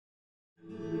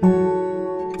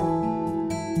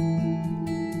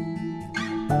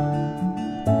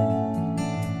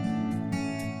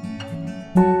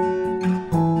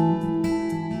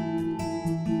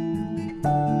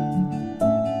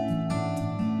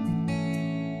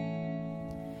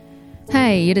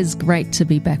Hey, it is great to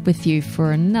be back with you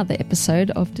for another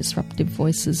episode of Disruptive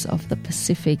Voices of the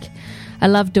Pacific. I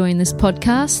love doing this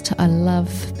podcast. I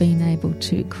love being able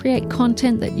to create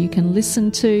content that you can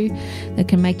listen to, that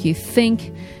can make you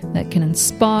think, that can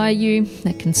inspire you,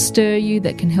 that can stir you,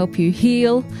 that can help you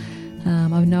heal. I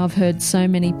know I've heard so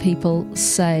many people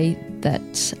say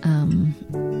that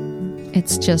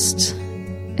it's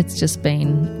just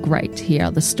been great to hear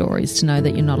other stories, to know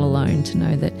that you're not alone, to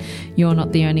know that you're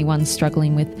not the only one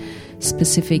struggling with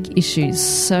specific issues.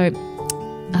 So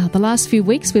the last few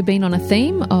weeks we've been on a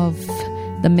theme of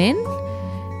the men.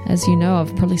 As you know,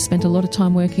 I've probably spent a lot of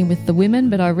time working with the women,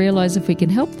 but I realise if we can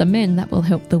help the men, that will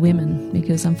help the women,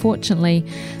 because unfortunately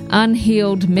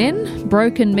unhealed men,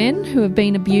 broken men who have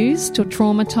been abused or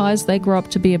traumatised, they grow up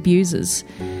to be abusers.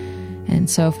 And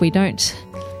so if we don't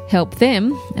help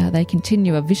them, they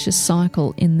continue a vicious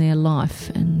cycle in their life.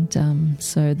 And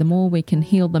so the more we can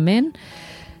heal the men,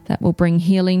 that will bring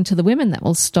healing to the women, that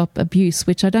will stop abuse,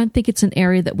 which I don't think it's an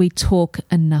area that we talk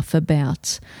enough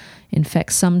about. In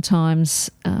fact, sometimes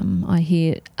I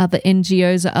hear other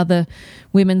NGOs or other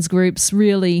women's groups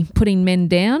really putting men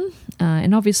down,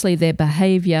 and obviously their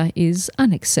behaviour is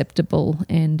unacceptable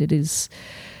and it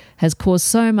has caused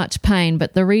so much pain.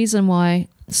 But the reason why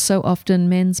so often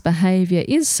men's behaviour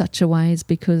is such a way is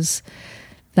because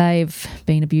they've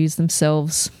been abused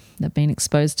themselves. They've been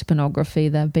exposed to pornography,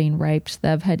 they've been raped,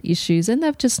 they've had issues, and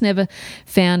they've just never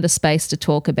found a space to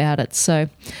talk about it. So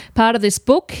part of this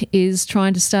book is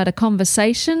trying to start a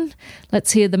conversation.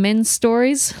 Let's hear the men's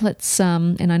stories.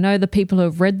 And I know the people who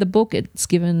have read the book, it's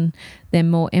given them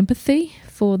more empathy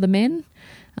for the men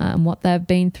and what they've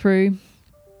been through.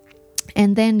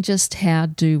 And then just how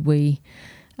do we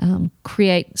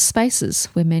create spaces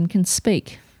where men can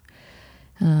speak,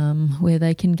 where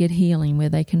they can get healing, where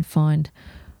they can find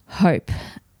hope.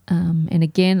 And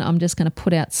again, I'm just going to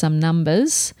put out some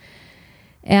numbers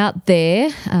out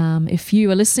there. If you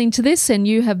are listening to this and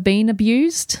you have been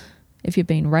abused, if you've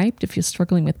been raped, if you're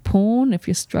struggling with porn, if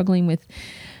you're struggling with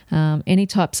any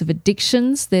types of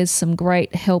addictions, there's some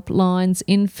great helplines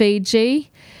in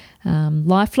Fiji.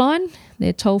 Lifeline,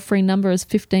 their toll-free number is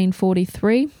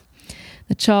 1543.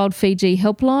 The Child Fiji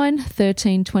Helpline,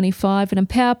 1325. And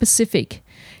Empower Pacific,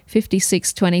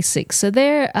 5626. So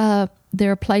there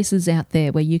are places out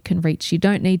there where you can reach. You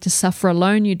don't need to suffer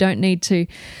alone. You don't need to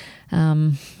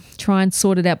try and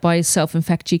sort it out by yourself. In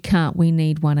fact, you can't. We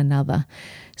need one another.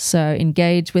 So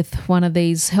engage with one of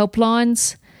these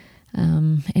helplines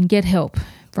and get help.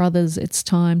 Brothers, it's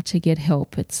time to get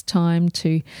help. It's time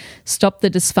to stop the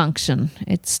dysfunction.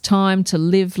 It's time to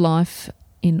live life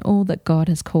in all that God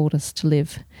has called us to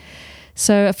live.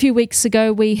 So a few weeks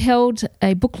ago, we held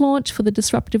a book launch for the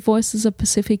Disruptive Voices of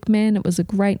Pacific Men. It was a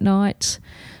great night.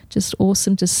 Just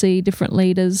awesome to see different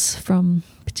leaders from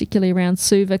particularly around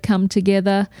Suva come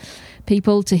together,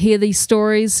 people to hear these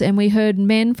stories. And we heard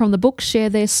men from the book share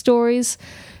their stories.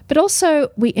 But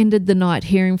also we ended the night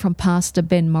hearing from Pastor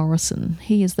Ben Morrison.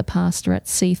 He is the pastor at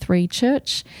C3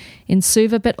 Church in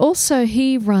Suva, but also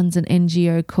he runs an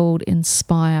NGO called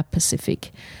Inspire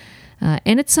Pacific.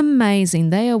 And it's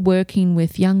amazing. They are working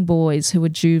with young boys who are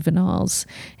juveniles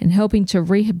and helping to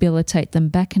rehabilitate them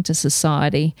back into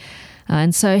society.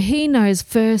 And so he knows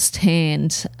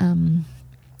firsthand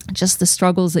just the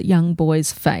struggles that young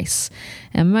boys face,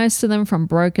 and most of them from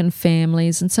broken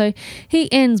families. And so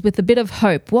he ends with a bit of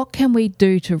hope. What can we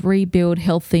do to rebuild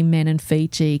healthy men in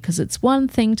Fiji? Because it's one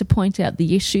thing to point out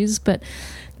the issues, but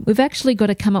we've actually got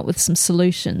to come up with some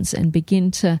solutions and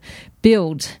begin to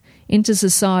build into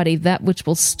society that which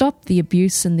will stop the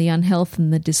abuse and the unhealth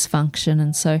and the dysfunction.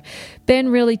 And so Ben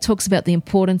really talks about the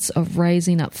importance of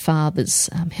raising up fathers,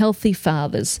 healthy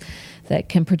fathers that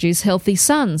can produce healthy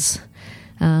sons.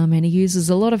 And he uses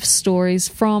a lot of stories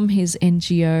from his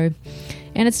NGO,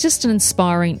 and it's just an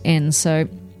inspiring end. So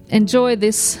enjoy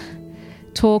this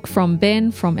talk from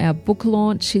Ben from our book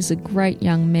launch. He's a great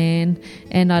young man,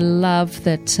 and I love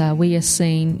that we are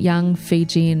seeing young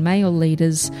Fijian male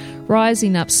leaders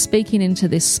rising up, speaking into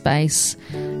this space,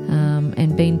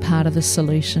 and being part of the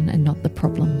solution and not the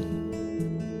problem.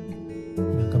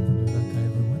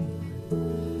 Everyone.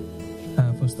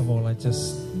 First of all, I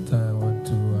just want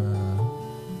to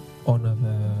honor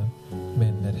the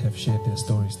men that have shared their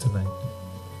stories tonight.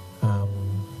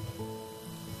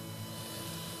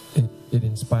 It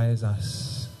inspires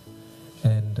us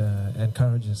and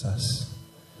encourages us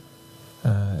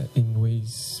in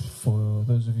ways. For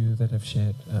those of you that have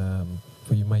shared,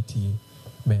 for you mighty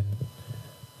men,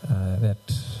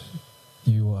 that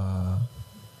you are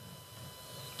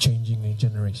changing a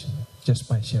generation just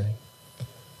by sharing.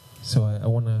 So I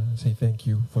want to say thank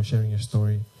you for sharing your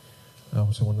story. I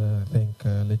also want to thank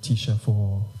Letitia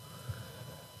for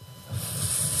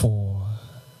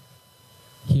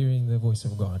hearing the voice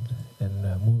of God and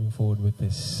moving forward with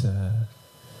this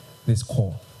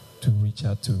call to reach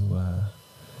out to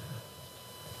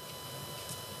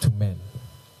men.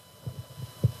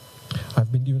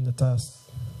 I've been given the task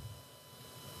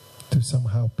to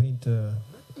somehow paint a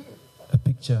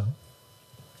picture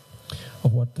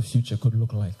of what the future could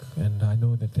look like, and I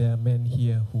know that there are men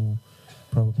here who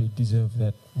probably deserve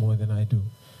that more than I do.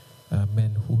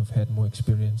 Men who have had more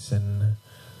experience and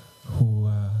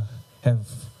who have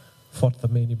fought the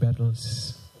many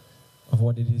battles of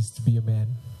what it is to be a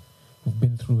man, who've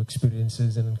been through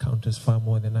experiences and encounters far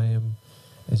more than I am.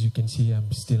 As you can see,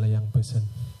 I'm still a young person.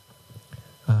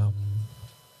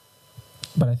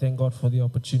 But I thank God for the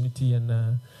opportunity,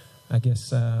 and I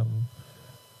guess I'll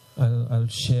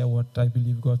share what I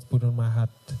believe God's put on my heart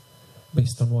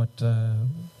based on what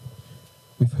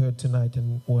we've heard tonight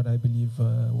and what I believe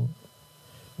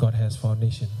God has for our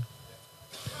nation.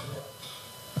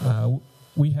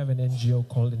 We have an NGO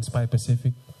called Inspire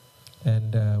Pacific,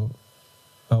 and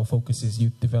our focus is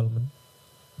youth development.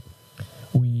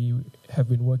 We have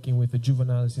been working with the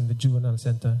juveniles in the juvenile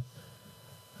center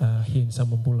here in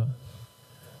Samambula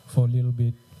for a little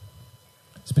bit,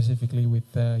 specifically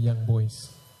with young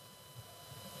boys.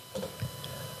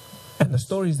 And the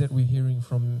stories that we're hearing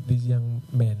from these young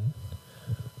men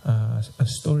are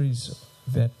stories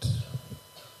that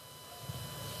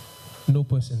no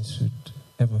person should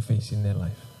ever face in their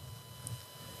life.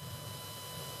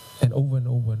 And over and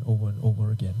over and over and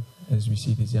over again, as we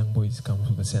see these young boys come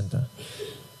to the center,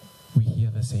 we hear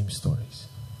the same stories.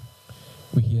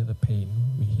 We hear the pain,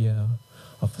 we hear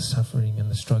of the suffering and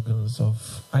the struggles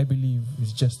of, I believe,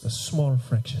 is just a small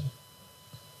fraction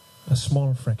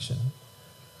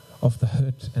of the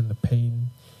hurt and the pain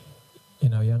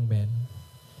in our young men,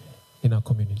 in our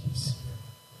communities.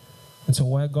 And so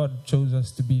why God chose us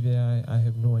to be there, I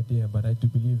have no idea, but I do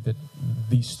believe that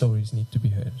these stories need to be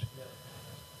heard.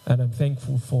 And I'm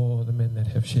thankful for the men that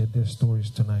have shared their stories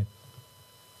tonight.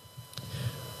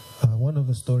 One of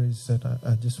the stories that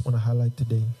I just want to highlight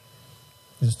today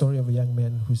is a story of a young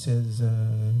man who says,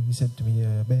 he said to me,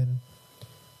 Ben,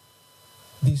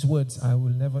 these words I will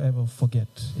never ever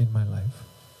forget in my life.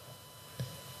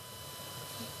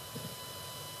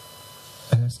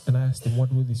 And I asked him,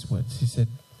 what were these words? He said,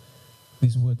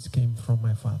 these words came from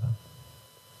my father.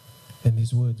 And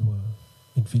these words were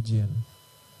in Fijian.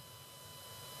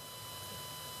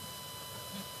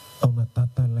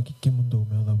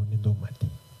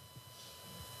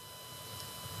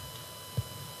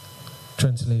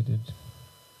 Translated,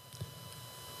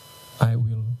 I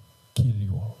will kill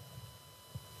you all.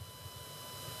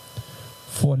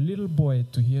 For a little boy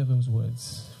to hear those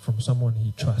words from someone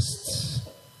he trusts,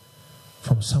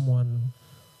 from someone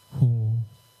who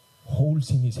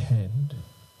holds in his hand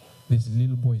this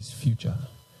little boy's future,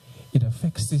 it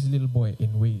affects this little boy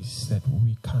in ways that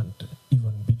we can't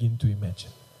even begin to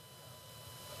imagine.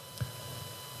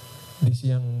 This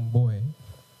young boy,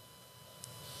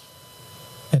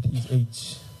 at his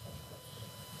age,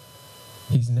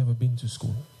 he's never been to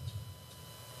school.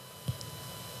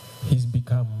 He's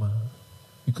become,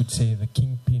 you could say, the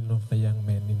kingpin of the young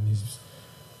men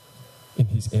in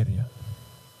his area.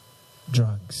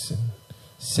 Drugs and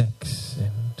sex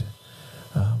and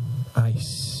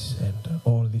ice and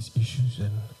all these issues.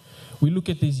 And we look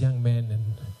at these young men,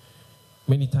 and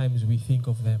many times we think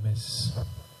of them as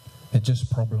they're just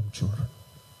problem children.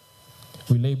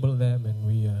 We label them, and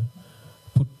we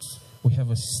have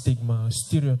a stigma, a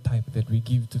stereotype that we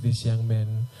give to these young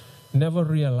men, never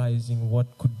realizing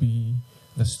what could be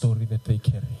the story that they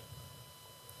carry.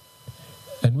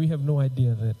 And we have no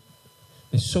idea that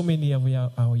there's so many of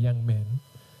our young men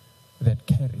that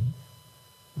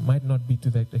might not be to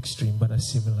that extreme, but a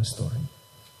similar story.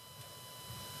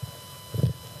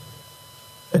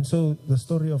 And so the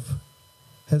story of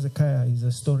Hezekiah is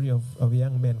a story of a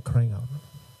young man crying out.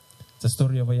 It's a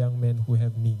story of a young man who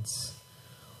have needs,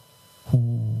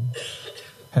 who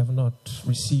have not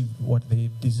received what they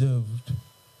deserved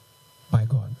by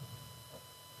God.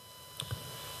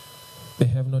 They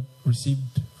have not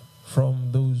received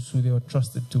from those who they were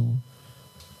trusted to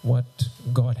what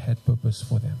God had purpose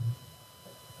for them.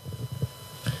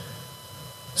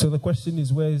 So the question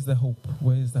is, where is the hope?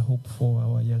 Where is the hope for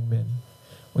our young men?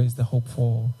 Where is the hope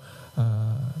for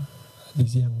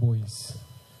these young boys?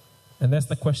 And that's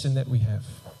the question that we have.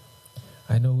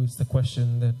 I know it's the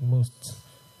question that most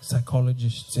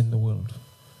psychologists in the world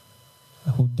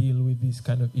who deal with these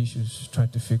kind of issues try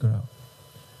to figure out.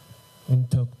 When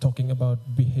talking about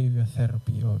behavior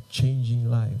therapy or changing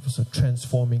lives or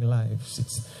transforming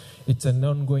lives, it's an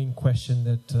ongoing question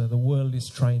that the world is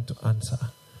trying to answer.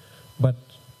 But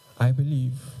I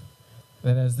believe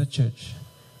that as the church,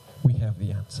 we have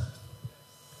the answer.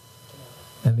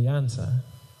 And the answer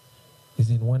is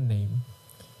in one name.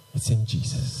 It's in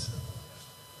Jesus.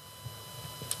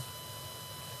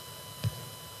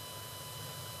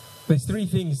 There's three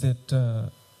things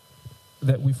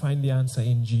that we find the answer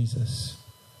in Jesus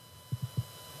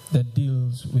that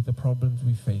deals with the problems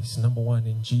we face. Number one,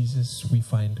 in Jesus we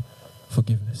find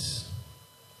forgiveness.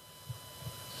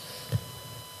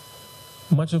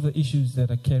 Much of the issues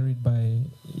that are carried by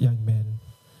young men,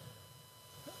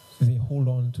 they hold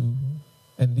on to,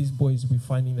 and these boys, we're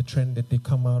finding the trend that they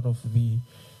come out of the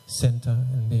center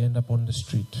and they end up on the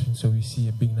street. And so we see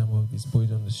a big number of these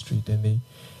boys on the street, and they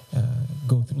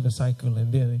go through the cycle,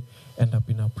 and there they end up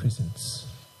in our prisons.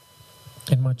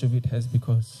 And much of it is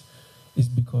because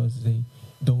they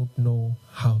don't know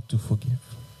how to forgive.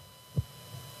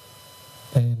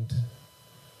 And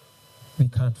they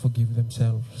can't forgive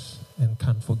themselves and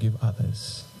can't forgive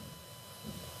others.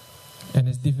 And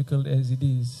as difficult as it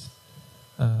is,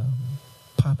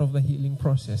 part of the healing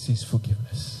process is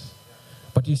forgiveness.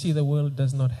 But you see, the world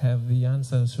does not have the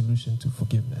answer or solution to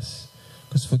forgiveness.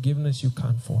 Because forgiveness you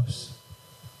can't force.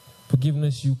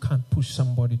 Forgiveness you can't push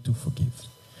somebody to forgive.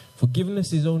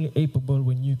 Forgiveness is only able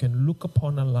when you can look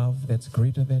upon a love that's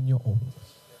greater than your own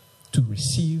to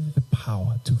receive the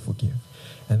power to forgive.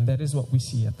 And that is what we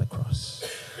see at the cross.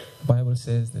 The Bible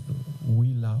says that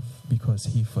we love because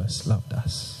He first loved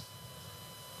us.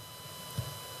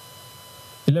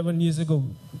 11 years ago,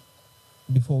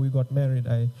 before we got married,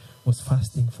 I was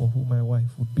fasting for who my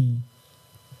wife would be.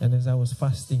 And as I was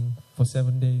fasting for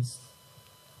 7 days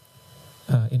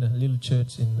in a little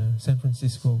church in San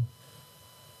Francisco,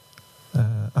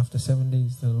 after 7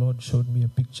 days, the Lord showed me a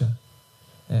picture.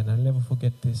 And I'll never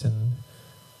forget this. And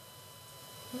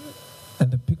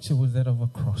the picture was that of a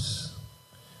cross.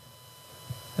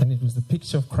 And it was the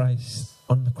picture of Christ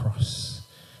on the cross.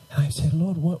 And I said,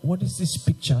 Lord, what is this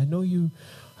picture? I know you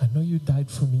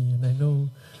died for me, and I know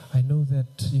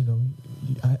that,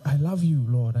 I love you,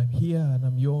 Lord. I'm here and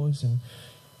I'm yours. And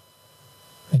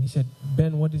He said,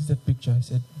 Ben, what is that picture? I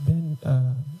said, Ben,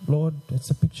 Lord, it's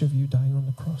a picture of you dying on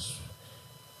the cross.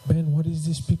 Ben, what is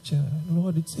this picture?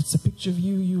 Lord, it's a picture of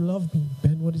you. You love me.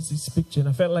 Ben, what is this picture? And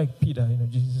I felt like Peter.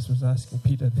 Jesus was asking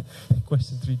Peter the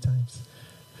question 3 times.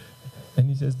 And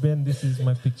he says, Ben, this is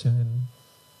my picture. And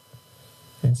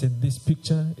he said, this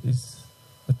picture is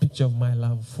the picture of my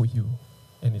love for you.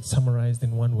 And it's summarized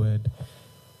in one word.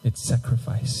 It's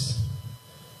sacrifice.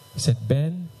 He said,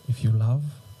 Ben, if you love,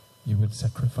 you will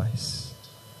sacrifice.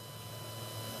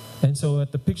 And so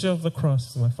at the picture of the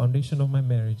cross, my foundation of my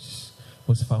marriage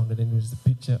was founded, and it was the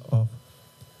picture of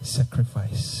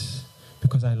sacrifice.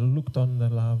 Because I looked on the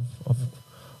love of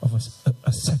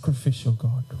a sacrificial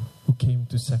God who came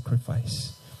to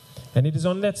sacrifice. And it is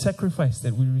on that sacrifice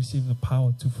that we receive the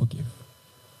power to forgive.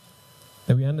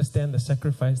 That we understand the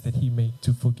sacrifice that He made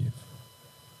to forgive,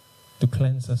 to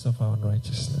cleanse us of our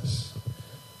unrighteousness.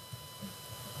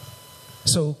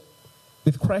 So,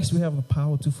 with Christ we have the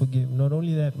power to forgive. Not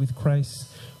only that, with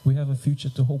Christ we have a future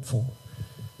to hope for.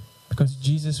 Because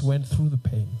Jesus went through the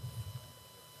pain.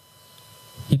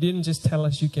 He didn't just tell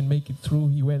us you can make it through,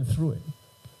 He went through it.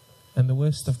 And the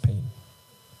worst of pain.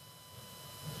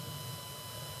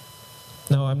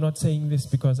 Now, I'm not saying this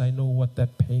because I know what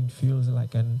that pain feels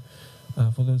like. And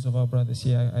for those of our brothers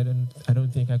here, I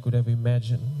don't think I could ever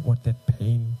imagine what that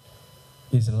pain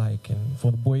is like. And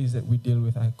for the boys that we deal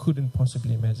with, I couldn't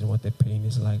possibly imagine what that pain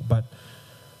is like. But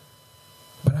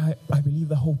I believe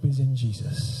the hope is in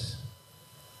Jesus.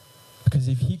 Because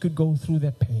if He could go through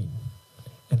that pain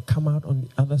and come out on the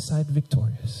other side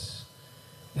victorious,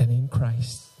 then in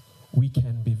Christ we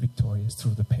can be victorious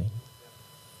through the pain.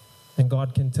 And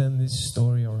God can turn this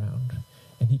story around.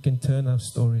 And He can turn our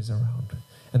stories around.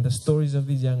 And the stories of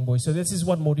these young boys. So this is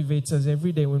what motivates us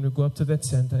every day when we go up to that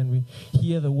center and we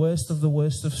hear the worst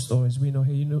of stories. We know,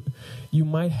 hey, you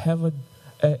might have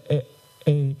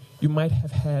you might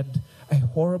have had a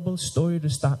horrible story to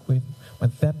start with,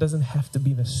 but that doesn't have to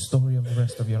be the story of the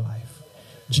rest of your life.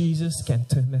 Jesus can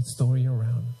turn that story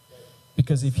around.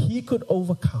 Because if He could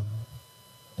overcome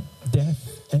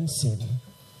death and sin,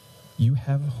 you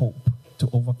have hope to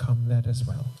overcome that as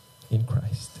well in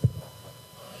Christ.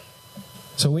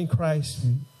 So in Christ,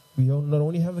 we not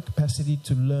only have the capacity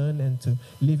to learn and to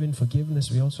live in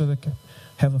forgiveness, we also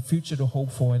have a future to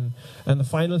hope for. And the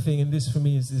final thing, and this for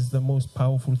me is the most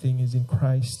powerful thing, is in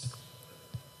Christ,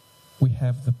 we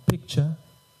have the picture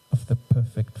of the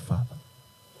perfect Father.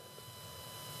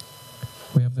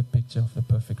 We have the picture of the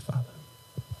perfect Father.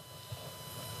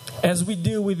 As we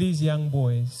deal with these young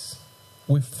boys,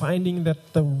 we're finding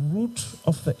that the root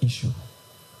of the issue,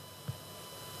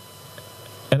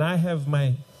 and I have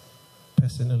my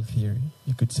personal theory,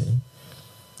 you could say,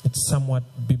 it's somewhat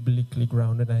biblically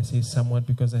grounded. I say somewhat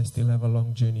because I still have a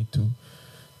long journey to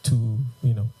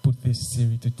put this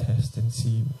theory to test and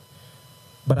see.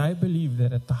 But I believe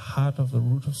that at the heart of the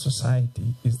root of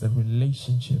society is the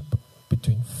relationship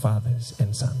between fathers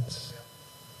and sons.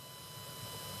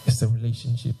 It's the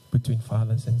relationship between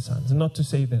fathers and sons. Not to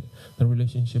say that the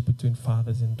relationship between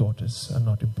fathers and daughters are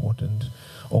not important,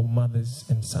 or mothers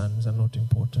and sons are not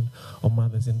important, or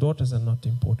mothers and daughters are not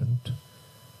important.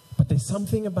 But there's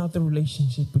something about the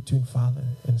relationship between father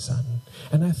and son.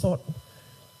 And I thought,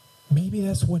 maybe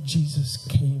that's what Jesus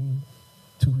came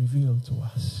to reveal to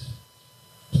us.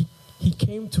 He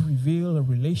came to reveal a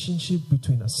relationship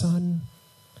between a son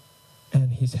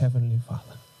and his heavenly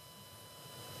Father.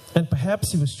 And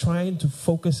perhaps he was trying to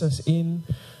focus us in,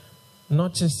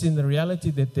 not just in the reality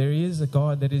that there is a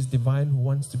God that is divine who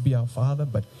wants to be our Father,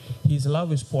 but his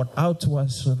love is poured out to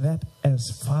us so that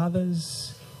as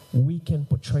fathers, we can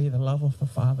portray the love of the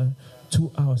Father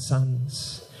to our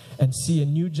sons and see a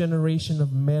new generation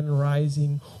of men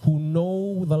rising who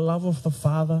know the love of the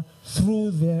Father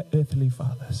through their earthly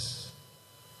fathers.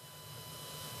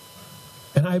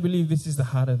 And I believe this is the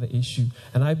heart of the issue.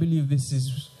 And I believe this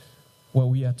is what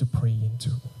we are to pray into.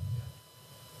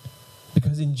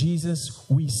 Because in Jesus,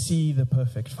 we see the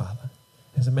perfect Father.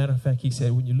 As a matter of fact, he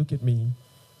said, when you look at me,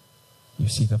 you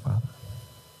see the Father.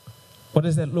 What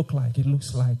does that look like? It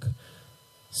looks like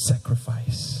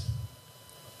sacrifice.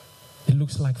 It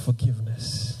looks like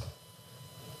forgiveness.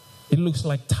 It looks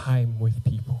like time with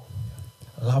people,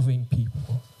 loving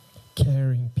people,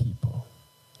 caring people.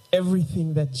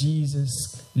 Everything that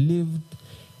Jesus lived,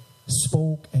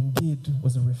 spoke, and did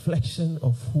was a reflection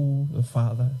of who the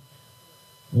Father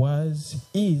was,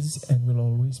 is, and will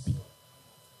always be.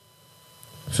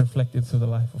 It's reflected through the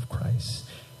life of Christ.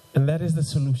 And that is the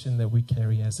solution that we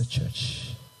carry as a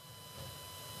church.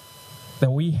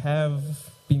 That we have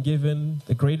been given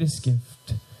the greatest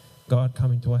gift, God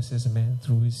coming to us as a man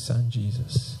through his Son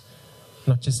Jesus.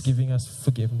 Not just giving us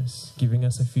forgiveness, giving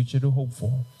us a future to hope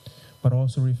for, but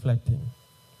also reflecting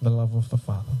the love of the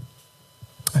Father.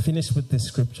 I finished with this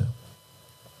scripture.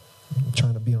 I'm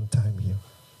trying to be on time here.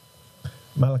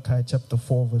 Malachi chapter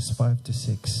 4, verse 5 to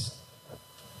 6.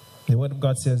 The word of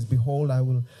God says, "Behold, I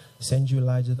will send you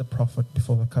Elijah the prophet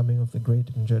before the coming of the great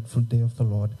and dreadful day of the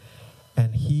Lord,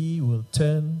 and he will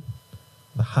turn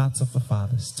the hearts of the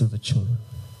fathers to the children,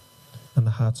 and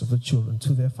the hearts of the children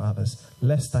to their fathers,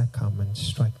 lest I come and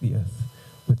strike the earth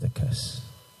with a curse."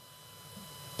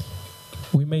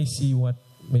 We may see what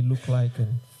may look like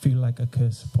and feel like a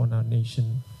curse upon our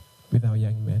nation with our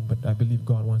young men, but I believe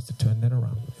God wants to turn that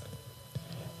around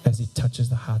as he touches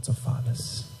the hearts of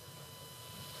fathers.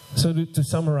 So to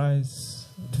summarize,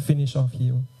 to finish off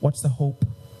here, what's the hope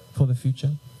for the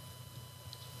future?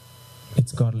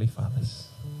 It's godly fathers.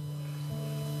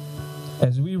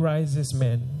 As we rise as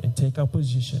men and take our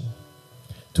position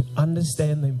to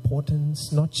understand the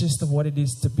importance, not just of what it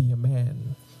is to be a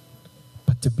man,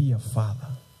 but to be a father,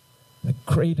 the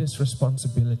greatest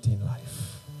responsibility in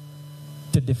life,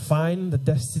 to define the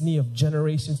destiny of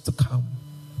generations to come,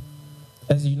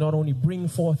 as you not only bring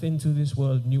forth into this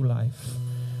world new life,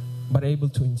 but able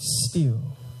to instill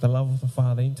the love of the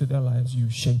Father into their lives. You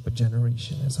shape a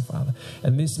generation as a father.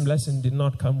 And this lesson did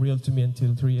not come real to me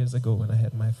until 3 years ago when I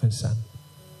had my first son.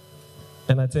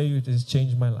 And I tell you, it has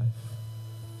changed my life.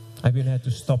 I've even had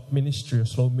to stop ministry or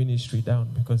slow ministry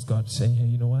down because God's saying, hey,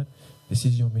 you know what? This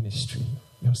is your ministry,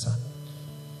 your son.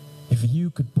 If you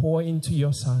could pour into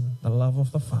your son the love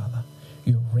of the Father,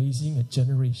 you're raising a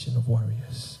generation of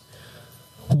warriors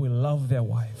who will love their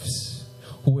wives,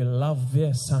 who will love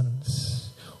their sons,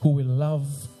 who will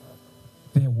love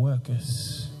their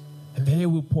workers. And they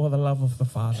will pour the love of the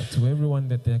Father to everyone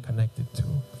that they're connected to.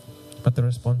 But the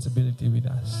responsibility with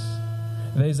us.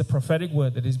 There is a prophetic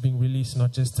word that is being released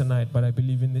not just tonight, but I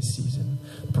believe in this season.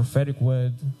 A prophetic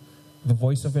word, the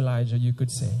voice of Elijah, you could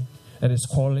say, that is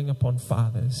calling upon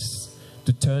fathers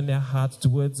to turn their hearts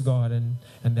towards God and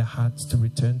their hearts to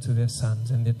return to their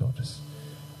sons and their daughters,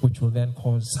 which will then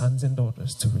cause sons and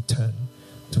daughters to return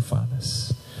to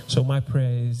fathers. So my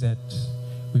prayer is that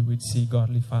we would see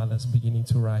godly fathers beginning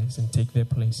to rise and take their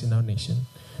place in our nation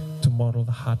to model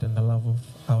the heart and the love of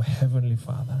our Heavenly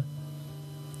Father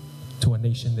to a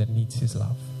nation that needs His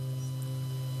love.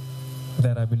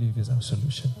 That, I believe, is our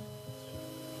solution.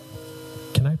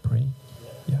 Can I pray?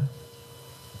 Yeah.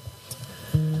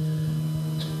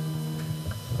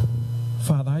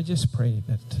 Father, I just pray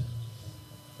that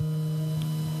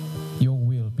your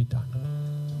will be done.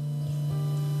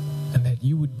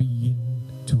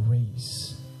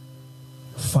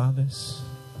 leaders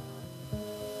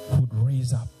who would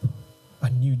raise up a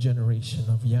new generation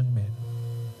of young men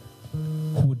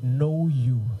who would know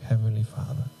you, Heavenly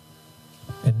Father,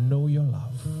 and know your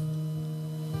love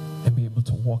and be able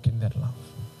to walk in that love.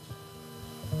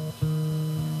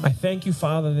 I thank you,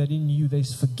 Father, that in you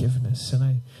there's forgiveness.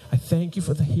 And I thank you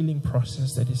for the healing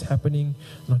process that is happening,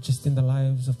 not just in the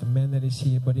lives of the man that is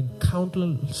here, but in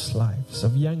countless lives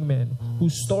of young men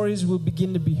whose stories will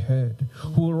begin to be heard,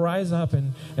 who will rise up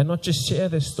and not just share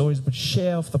their stories, but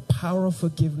share of the power of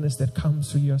forgiveness that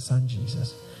comes through your Son,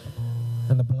 Jesus,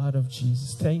 and the blood of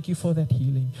Jesus. Thank you for that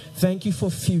healing. Thank you for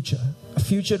a future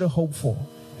to hope for,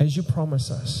 as you promise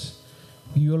us.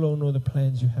 You alone know the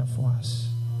plans you have for us.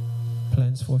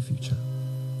 Plans for a future.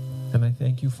 And I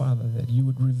thank you, Father, that you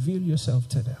would reveal yourself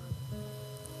to them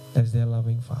as their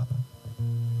loving Father.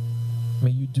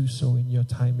 May you do so in your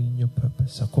time and in your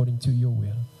purpose, according to your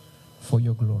will, for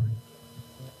your glory.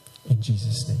 In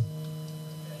Jesus' name,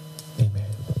 amen.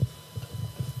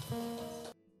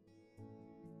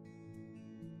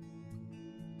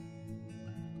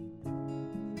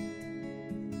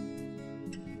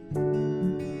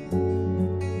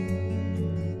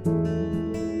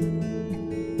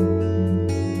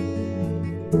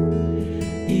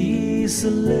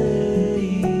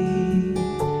 Easily,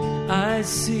 I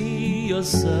see your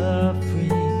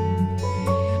suffering,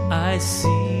 I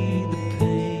see the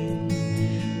pain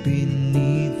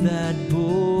beneath that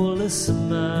bullish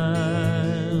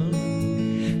smile.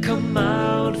 Come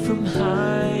out from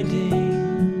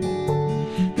hiding,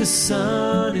 the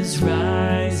sun is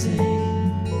rising.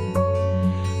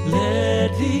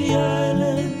 Let the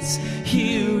islands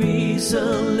hear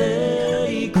reason.